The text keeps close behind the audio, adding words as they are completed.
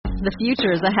The future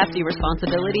is a hefty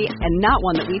responsibility and not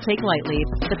one that we take lightly.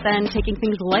 But then taking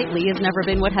things lightly has never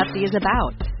been what Hefty is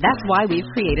about. That's why we've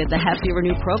created the Hefty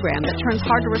Renew program that turns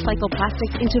hard-to-recycle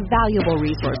plastics into valuable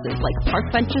resources like park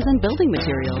benches and building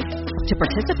materials. To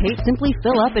participate, simply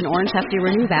fill up an orange Hefty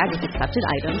Renew bag with accepted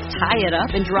items, tie it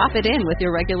up, and drop it in with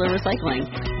your regular recycling.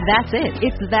 That's it.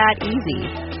 It's that easy.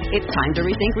 It's time to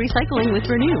rethink recycling with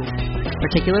Renew.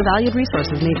 Particular valued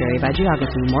resources may vary by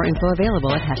geography. More info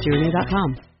available at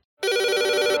heftyrenew.com.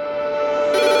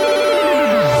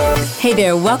 Hey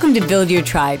there, welcome to Build Your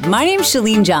Tribe. My name's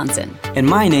Chalene Johnson. And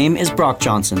my name is Brock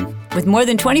Johnson. With more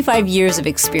than 25 years of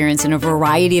experience in a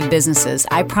variety of businesses,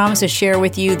 I promise to share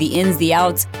with you the ins, the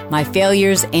outs, my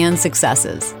failures, and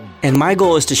successes. And my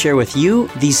goal is to share with you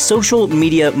these social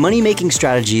media money-making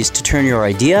strategies to turn your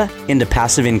idea into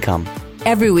passive income.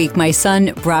 Every week, my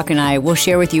son, Brock, and I will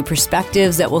share with you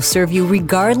perspectives that will serve you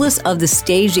regardless of the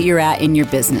stage that you're at in your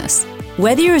business.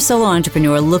 Whether you're a solo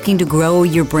entrepreneur looking to grow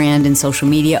your brand in social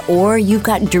media or you've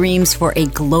got dreams for a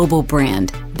global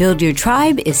brand, Build Your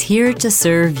Tribe is here to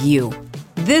serve you.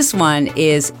 This one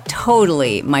is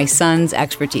totally my son's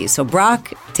expertise. So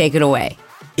Brock, take it away.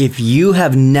 If you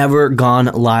have never gone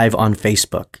live on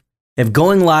Facebook, if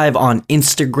going live on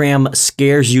Instagram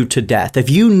scares you to death, if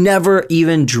you never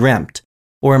even dreamt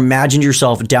or imagined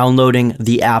yourself downloading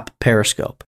the app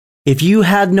Periscope, if you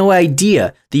had no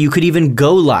idea that you could even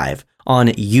go live on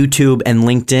YouTube and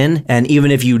LinkedIn, and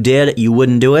even if you did, you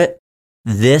wouldn't do it,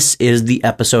 this is the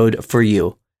episode for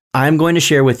you. I'm going to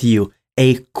share with you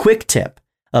a quick tip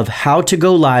of how to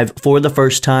go live for the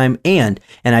first time and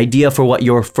an idea for what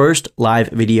your first live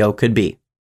video could be.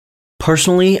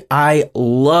 Personally, I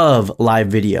love live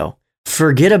video.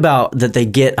 Forget about that they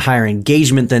get higher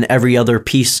engagement than every other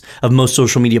piece of most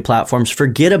social media platforms.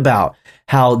 Forget about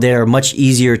how they're much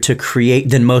easier to create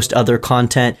than most other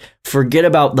content. Forget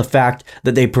about the fact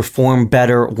that they perform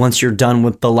better once you're done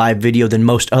with the live video than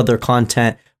most other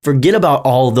content. Forget about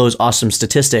all of those awesome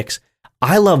statistics.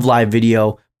 I love live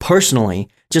video personally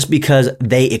just because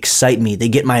they excite me. They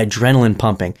get my adrenaline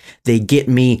pumping. They get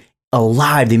me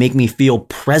alive. They make me feel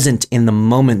present in the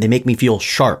moment. They make me feel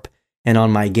sharp and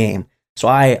on my game. So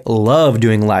I love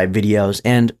doing live videos,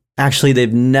 and actually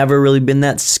they've never really been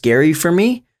that scary for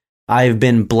me. I've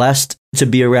been blessed to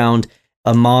be around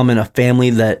a mom and a family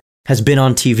that has been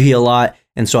on TV a lot,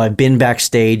 and so I've been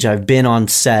backstage, I've been on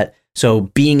set, so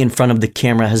being in front of the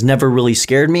camera has never really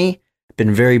scared me. I've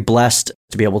been very blessed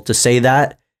to be able to say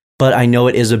that, but I know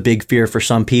it is a big fear for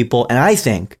some people, and I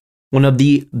think one of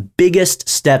the biggest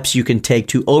steps you can take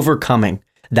to overcoming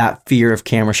that fear of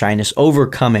camera shyness,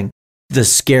 overcoming the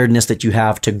scaredness that you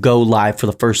have to go live for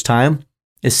the first time,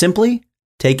 is simply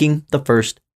taking the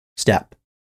first step.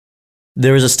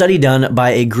 There was a study done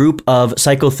by a group of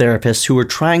psychotherapists who were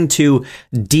trying to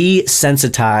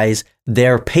desensitize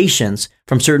their patients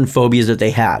from certain phobias that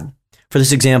they had. For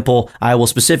this example, I will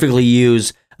specifically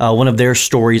use one of their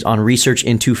stories on research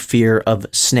into fear of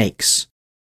snakes.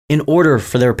 In order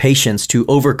for their patients to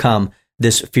overcome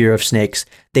this fear of snakes,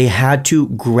 they had to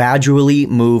gradually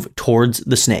move towards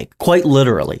the snake, quite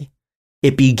literally.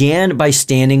 It began by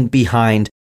standing behind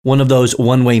one of those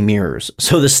one-way mirrors.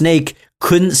 So the snake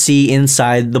couldn't see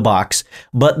inside the box,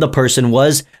 but the person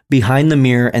was behind the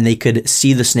mirror and they could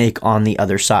see the snake on the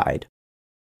other side.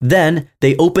 Then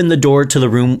they opened the door to the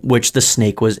room which the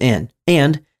snake was in,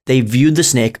 and they viewed the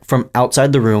snake from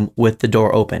outside the room with the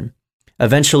door open.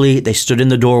 Eventually, they stood in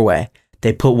the doorway.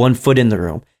 They put one foot in the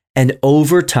room. And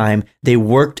over time, they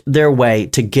worked their way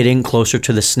to getting closer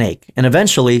to the snake. And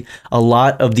eventually, a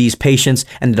lot of these patients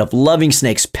ended up loving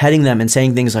snakes, petting them and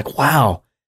saying things like, wow,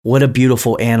 what a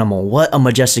beautiful animal, what a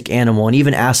majestic animal, and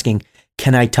even asking,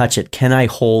 can I touch it? Can I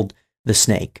hold the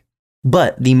snake?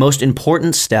 But the most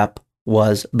important step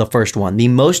was the first one. The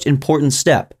most important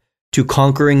step to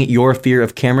conquering your fear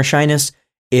of camera shyness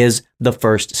is the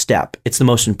first step. It's the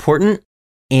most important.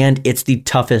 And it's the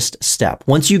toughest step.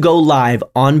 Once you go live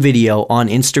on video, on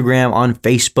Instagram, on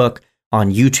Facebook,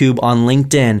 on YouTube, on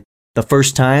LinkedIn, the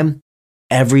first time,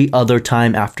 every other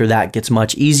time after that gets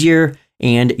much easier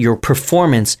and your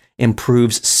performance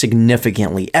improves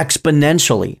significantly,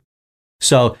 exponentially.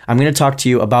 So I'm going to talk to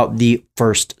you about the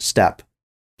first step.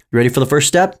 You ready for the first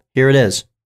step? Here it is.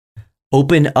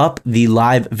 Open up the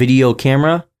live video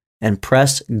camera and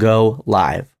press go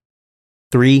live.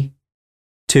 3,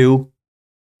 2,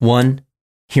 1,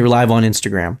 you're live on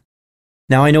Instagram.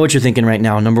 Now, I know what you're thinking right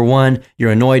now. Number one,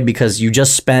 you're annoyed because you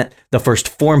just spent the first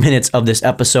 4 minutes of this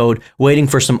episode waiting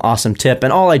for some awesome tip,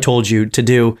 and all I told you to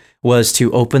do was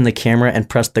to open the camera and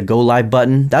press the go live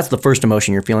button. That's the first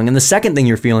emotion you're feeling. And the second thing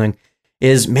you're feeling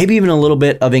is maybe even a little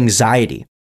bit of anxiety,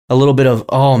 a little bit of,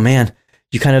 oh man,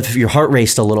 your heart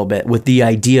raced a little bit with the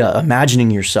idea,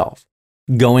 imagining yourself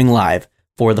going live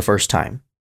for the first time.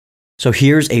 So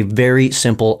here's a very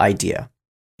simple idea.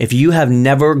 If you have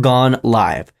never gone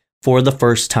live for the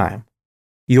first time,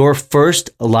 your first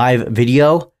live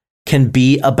video can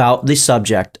be about the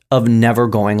subject of never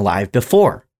going live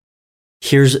before.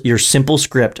 Here's your simple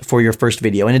script for your first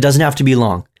video, and it doesn't have to be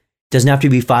long. It doesn't have to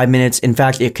be 5 minutes. In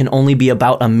fact, it can only be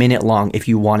about a minute long if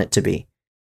you want it to be.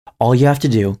 All you have to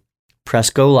do, press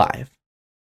go live.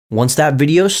 Once that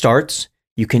video starts,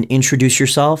 you can introduce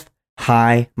yourself.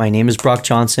 Hi, my name is Brock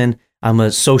Johnson. I'm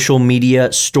a social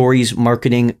media stories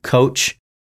marketing coach.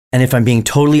 And if I'm being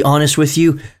totally honest with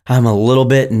you, I'm a little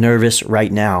bit nervous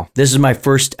right now. This is my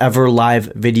first ever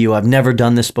live video. I've never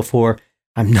done this before.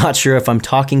 I'm not sure if I'm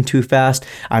talking too fast.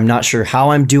 I'm not sure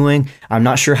how I'm doing. I'm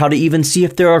not sure how to even see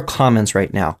if there are comments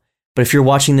right now. But if you're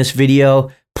watching this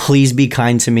video, please be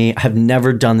kind to me. I've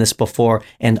never done this before,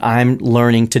 and I'm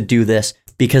learning to do this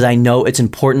because I know it's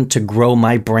important to grow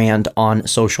my brand on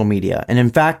social media. And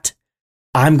in fact,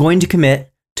 I'm going to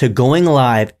commit to going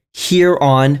live here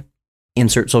on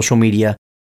insert social media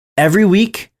every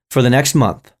week for the next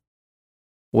month.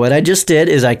 What I just did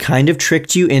is I kind of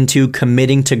tricked you into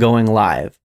committing to going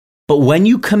live. But when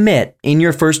you commit in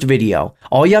your first video,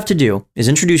 all you have to do is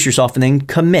introduce yourself and then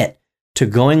commit to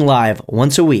going live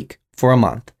once a week for a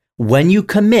month. When you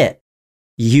commit,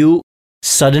 you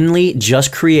suddenly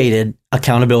just created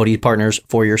accountability partners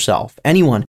for yourself.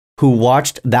 Anyone who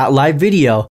watched that live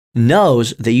video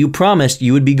knows that you promised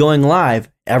you would be going live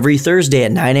every Thursday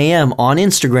at 9 a.m. on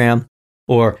Instagram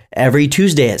or every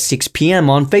Tuesday at 6 p.m.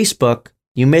 on Facebook.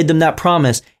 You made them that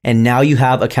promise, and now you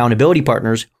have accountability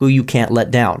partners who you can't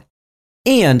let down.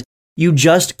 And you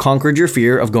just conquered your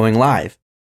fear of going live.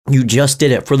 You just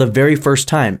did it for the very first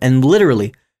time. And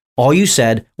literally, all you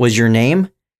said was your name.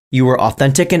 You were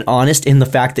authentic and honest in the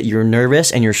fact that you're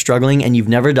nervous and you're struggling and you've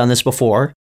never done this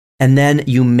before. And then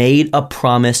you made a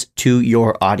promise to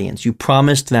your audience. You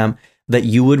promised them that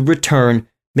you would return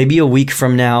maybe a week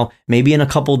from now, maybe in a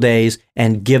couple days,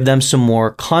 and give them some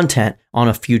more content on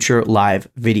a future live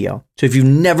video. So if you've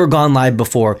never gone live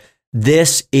before,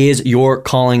 this is your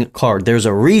calling card. There's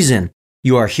a reason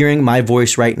you are hearing my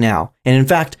voice right now. And in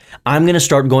fact, I'm going to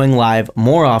start going live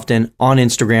more often on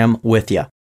Instagram with you.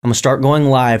 I'm going to start going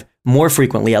live more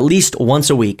frequently, at least once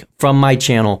a week from my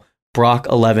channel,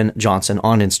 Brock11 Johnson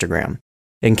on Instagram.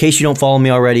 In case you don't follow me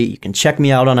already, you can check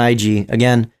me out on IG.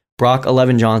 Again,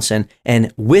 Brock11 Johnson.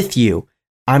 And with you,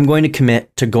 I'm going to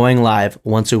commit to going live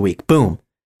once a week. Boom.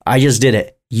 I just did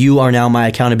it. You are now my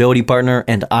accountability partner,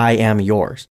 and I am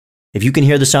yours. If you can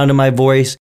hear the sound of my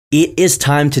voice, it is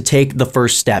time to take the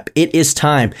first step. It is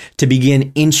time to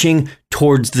begin inching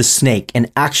towards the snake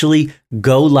and actually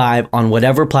go live on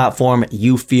whatever platform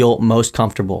you feel most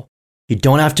comfortable. You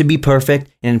don't have to be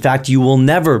perfect. And in fact, you will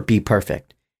never be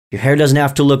perfect. Your hair doesn't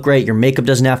have to look great. Your makeup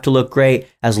doesn't have to look great.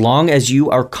 As long as you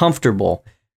are comfortable,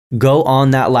 go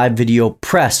on that live video,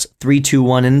 press 3, 2,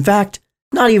 1. In fact,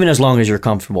 not even as long as you're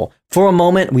comfortable. For a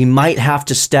moment, we might have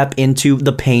to step into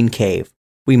the pain cave.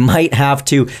 We might have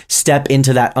to step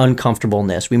into that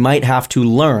uncomfortableness. We might have to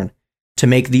learn to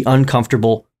make the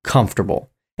uncomfortable comfortable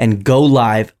and go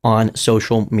live on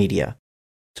social media.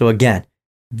 So again,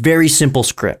 very simple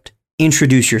script.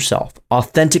 Introduce yourself,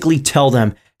 authentically tell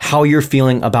them how you're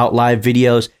feeling about live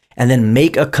videos, and then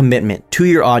make a commitment to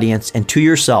your audience and to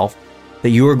yourself that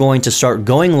you are going to start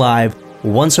going live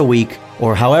once a week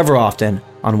or however often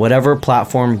on whatever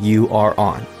platform you are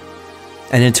on.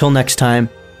 And until next time,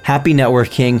 happy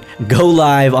networking, go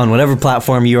live on whatever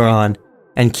platform you are on,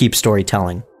 and keep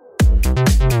storytelling.